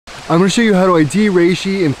I'm going to show you how to ID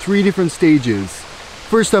reishi in 3 different stages.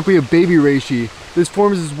 First up, we have baby reishi. This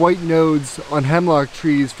forms as white nodes on hemlock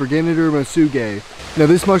trees for Ganoderma tsugae. Now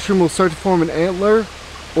this mushroom will start to form an antler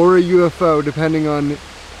or a UFO depending on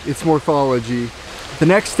its morphology. The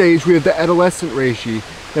next stage, we have the adolescent reishi.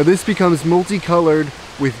 Now this becomes multicolored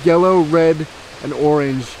with yellow, red, and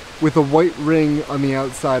orange with a white ring on the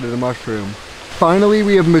outside of the mushroom. Finally,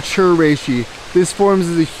 we have mature reishi. This forms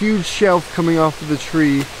as a huge shelf coming off of the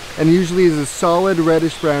tree and usually is a solid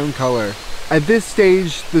reddish-brown color. At this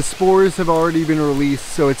stage, the spores have already been released,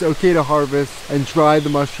 so it's okay to harvest and dry the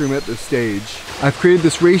mushroom at this stage. I've created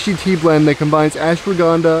this reishi tea blend that combines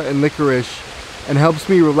ashwagandha and licorice and helps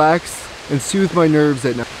me relax and soothe my nerves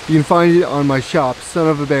at night. You can find it on my shop,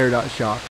 sonofabear.shop.